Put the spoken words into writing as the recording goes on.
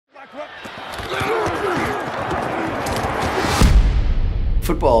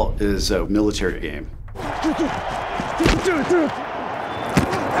Football is a military game.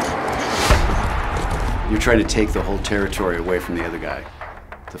 You're trying to take the whole territory away from the other guy.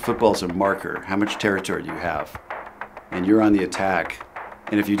 The football's a marker. How much territory do you have? And you're on the attack.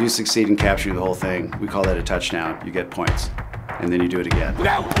 And if you do succeed in capturing the whole thing, we call that a touchdown. You get points. And then you do it again.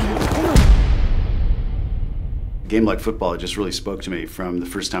 A game like football just really spoke to me from the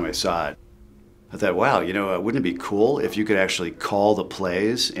first time I saw it. I thought, wow, you know, wouldn't it be cool if you could actually call the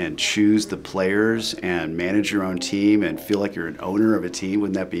plays and choose the players and manage your own team and feel like you're an owner of a team?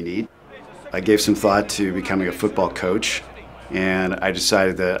 Wouldn't that be neat? I gave some thought to becoming a football coach, and I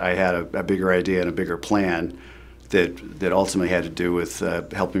decided that I had a bigger idea and a bigger plan that ultimately had to do with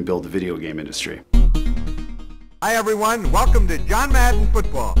helping build the video game industry. Hi everyone, welcome to John Madden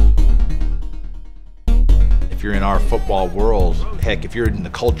Football. If you're in our football world, heck, if you're in the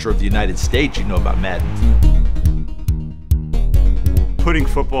culture of the United States, you know about Madden. Putting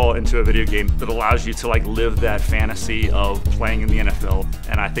football into a video game that allows you to live that fantasy of playing in the NFL,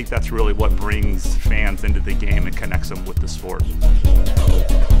 and I think that's really what brings fans into the game and connects them with the sport.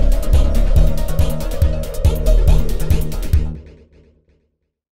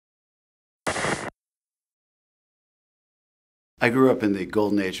 I grew up in the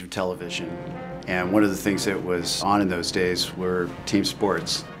golden age of television, and one of the things that was on in those days were team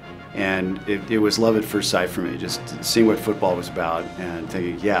sports. And it was love at first sight for me, just seeing what football was about and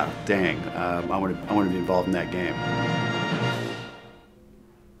thinking, yeah, dang, I want to be involved in that game.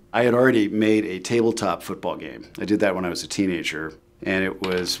 I had already made a tabletop football game. I did that when I was a teenager, and it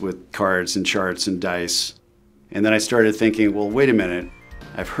was with cards and charts and dice. And then I started thinking, well, wait a minute,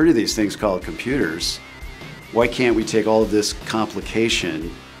 I've heard of these things called computers. Why can't we take all of this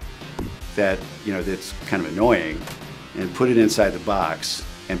complication that, that's kind of annoying and put it inside the box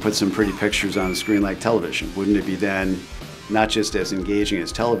and put some pretty pictures on the screen like television? Wouldn't it be then not just as engaging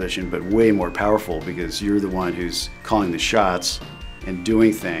as television, but way more powerful because you're the one who's calling the shots and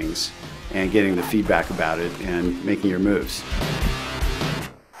doing things and getting the feedback about it and making your moves?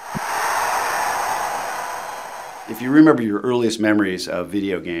 If you remember your earliest memories of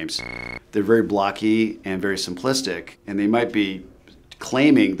video games, they're very blocky and very simplistic, and they might be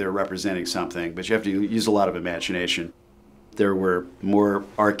claiming they're representing something, but you have to use a lot of imagination. There were more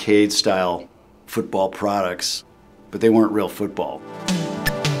arcade-style football products, but they weren't real football.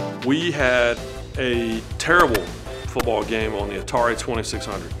 We had a terrible football game on the Atari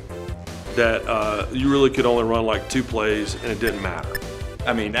 2600 that you really could only run like 2 plays and it didn't matter.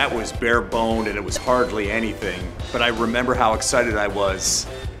 I mean, that was bare-boned and it was hardly anything, but I remember how excited I was.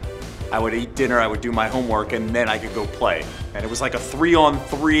 I would eat dinner, I would do my homework, and then I could go play. And it was like a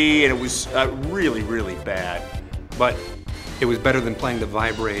 3-on-3, and it was really, really bad. But it was better than playing the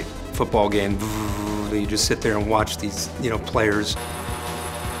vibrate football game. You just sit there and watch these, players.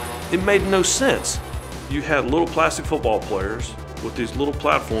 It made no sense. You had little plastic football players with these little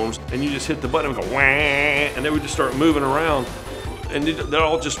platforms, and you just hit the button and go, wah, and they would just start moving around, and they'd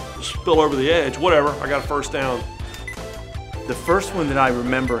all just spill over the edge. Whatever, I got a first down. The first one that I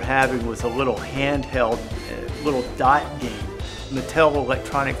remember having was a little handheld, little dot game, Mattel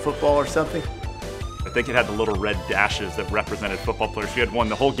Electronic Football or something. I think it had the little red dashes that represented football players. You had one,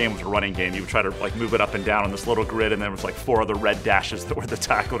 the whole game was a running game. You would try to move it up and down on this little grid, and there was 4 other red dashes that were the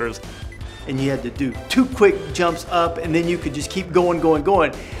tacklers. And you had to do 2 quick jumps up, and then you could just keep going,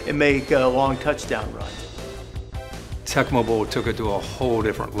 and make long touchdown runs. Tecmo Bowl took it to a whole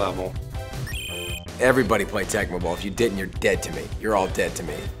different level. Everybody played Tecmo Bowl. If you didn't, you're dead to me. You're all dead to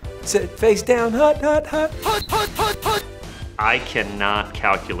me. Sit face down, hut, hut, hut. Hut, hut, hut, hut. I cannot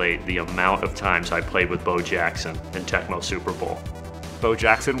calculate the amount of times I played with Bo Jackson in Tecmo Super Bowl. Bo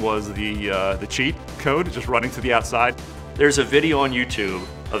Jackson was the cheat code, just running to the outside. There's a video on YouTube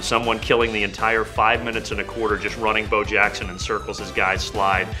of someone killing the entire 5 minutes and a quarter just running Bo Jackson in circles as guys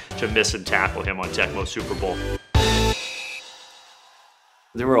slide to miss and tackle him on Tecmo Super Bowl.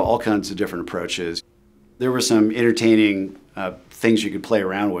 There were all kinds of different approaches. There were some entertaining things you could play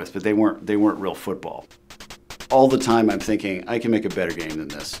around with, but they weren't real football. All the time I'm thinking, I can make a better game than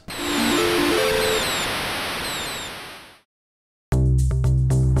this.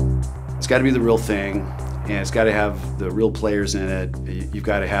 It's got to be the real thing, and it's got to have the real players in it. You've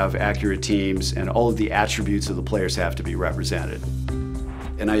got to have accurate teams, and all of the attributes of the players have to be represented.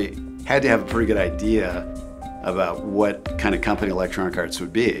 And I had to have a pretty good idea about what kind of company Electronic Arts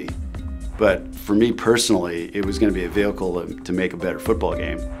would be. But for me personally, it was going to be a vehicle to make a better football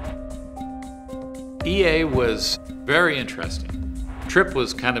game. EA was very interesting. Tripp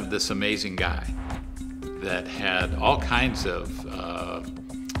was kind of this amazing guy that had all kinds of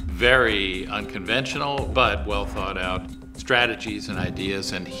very unconventional but well thought out strategies and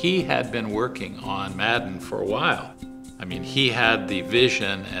ideas, and he had been working on Madden for a while. I mean, he had the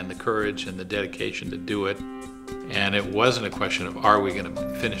vision and the courage and the dedication to do it, and it wasn't a question of, are we going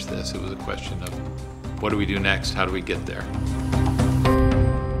to finish this? It was a question of, what do we do next? How do we get there?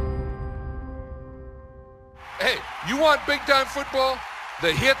 Hey, you want big-time football?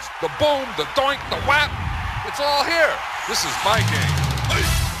 The hits, the boom, the doink, the whap, it's all here. This is my game.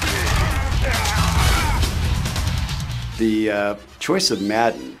 The choice of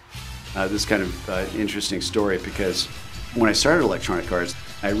Madden, this is kind of interesting story, because when I started Electronic Arts,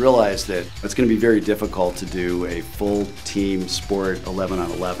 I realized that it's going to be very difficult to do a full team sport 11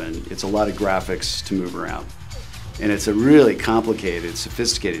 on 11. It's a lot of graphics to move around. And it's a really complicated,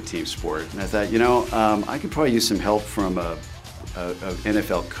 sophisticated team sport. And I thought, you know, I could probably use some help from a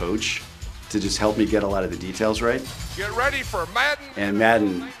NFL coach to just help me get a lot of the details right. Get ready for Madden. And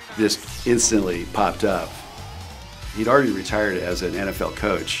Madden just instantly popped up. He'd already retired as an NFL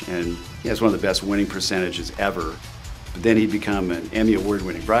coach, and he has one of the best winning percentages ever. But then he'd become an Emmy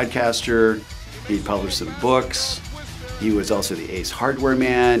Award-winning broadcaster. He'd published some books. He was also the Ace hardware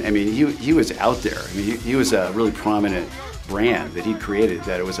man. I mean, he was out there. I mean, he was a really prominent brand that he'd created,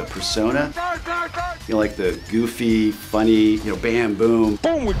 that it was a persona. You know, like the goofy, funny, you know, bam, boom.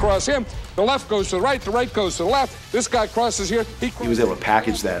 Boom, we cross him. The left goes to the right goes to the left. This guy crosses here. He was able to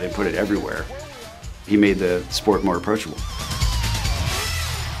package that and put it everywhere. He made the sport more approachable.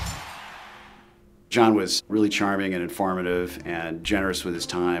 John was really charming and informative and generous with his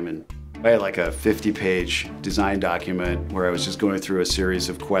time, and I had like a 50-page design document where I was just going through a series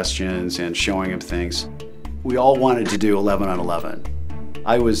of questions and showing him things. We all wanted to do 11 on 11.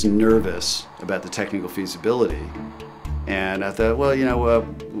 I was nervous about the technical feasibility, and I thought, well, you know,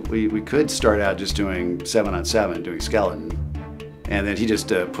 we could start out just doing 7 on 7, doing skeleton. And then he just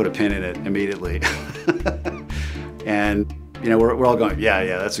put a pin in it immediately. And you know, we're all going, yeah,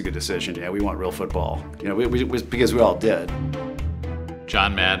 that's a good decision. Yeah, we want real football. You know, because we all did.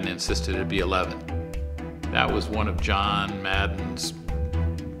 John Madden insisted it be 11. That was one of John Madden's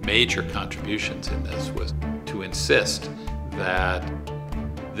major contributions in this, was to insist that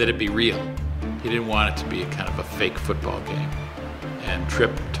it be real. He didn't want it to be a kind of a fake football game. And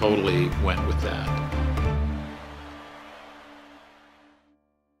Tripp totally went with that.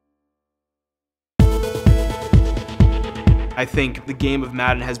 I think the game of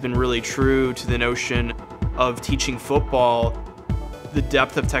Madden has been really true to the notion of teaching football. The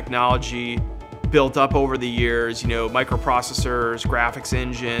depth of technology built up over the years, you know, microprocessors, graphics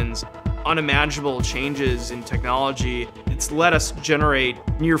engines, unimaginable changes in technology. It's let us generate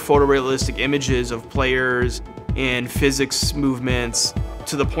near photorealistic images of players and physics movements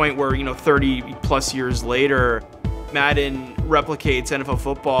to the point where, you know, 30 plus years later, Madden replicates NFL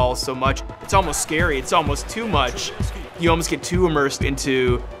football so much, it's almost scary, it's almost too much. You almost get too immersed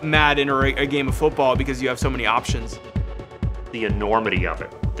into Madden or a game of football because you have so many options. The enormity of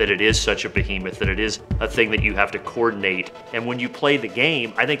it, that it is such a behemoth, that it is a thing that you have to coordinate. And when you play the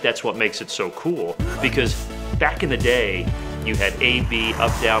game, I think that's what makes it so cool. Because back in the day, you had A, B,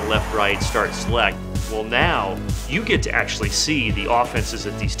 up, down, left, right, start, select. Well, now you get to actually see the offenses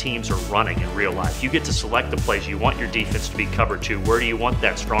that these teams are running in real life. You get to select the plays you want your defense to be covered to. Where do you want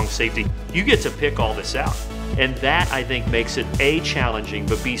that strong safety? You get to pick all this out. And that, I think, makes it A, challenging,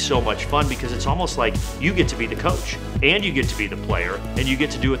 but B, so much fun, because it's almost like you get to be the coach and you get to be the player and you get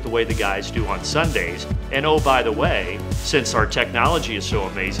to do it the way the guys do on Sundays. And oh, by the way, since our technology is so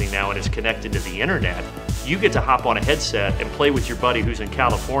amazing now and is connected to the internet, you get to hop on a headset and play with your buddy who's in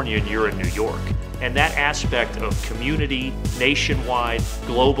California and you're in New York. And that aspect of community, nationwide,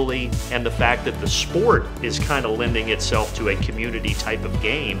 globally, and the fact that the sport is kind of lending itself to a community type of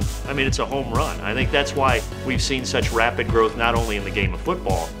game, I mean, it's a home run. I think that's why we've seen such rapid growth, not only in the game of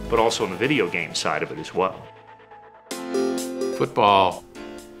football, but also in the video game side of it as well. Football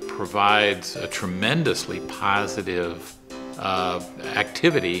provides a tremendously positive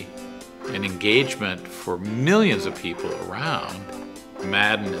activity and engagement for millions of people around.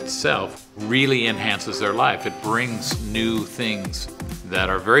 Madden itself really enhances their life. It brings new things that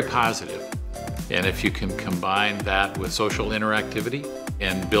are very positive. And if you can combine that with social interactivity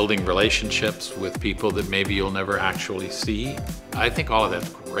and building relationships with people that maybe you'll never actually see, I think all of that's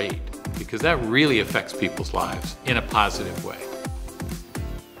great, because that really affects people's lives in a positive way.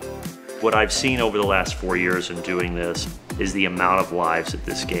 What I've seen over the last 4 years in doing this is the amount of lives that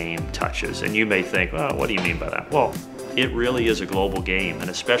this game touches. And you may think, well, what do you mean by that? Well, it really is a global game, and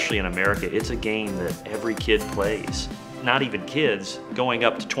especially in America, it's a game that every kid plays. Not even kids, going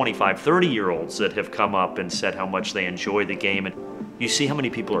up to 25, 30-year-olds that have come up and said how much they enjoy the game. And you see how many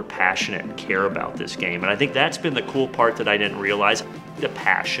people are passionate and care about this game. And I think that's been the cool part that I didn't realize. The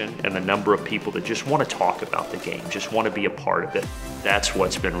passion and the number of people that just want to talk about the game, just want to be a part of it. That's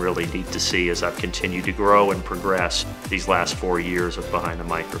what's been really neat to see as I've continued to grow and progress these last 4 years of behind the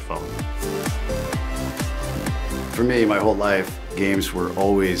microphone. For me, my whole life, games were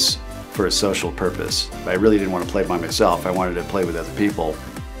always for a social purpose. I really didn't want to play by myself. I wanted to play with other people.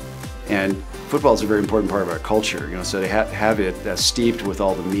 And football is a very important part of our culture, so to have it steeped with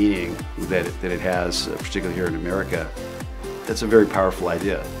all the meaning that it has, particularly here in America, that's a very powerful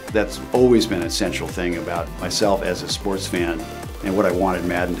idea. That's always been an essential thing about myself as a sports fan and what I wanted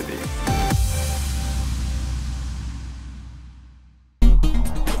Madden to be.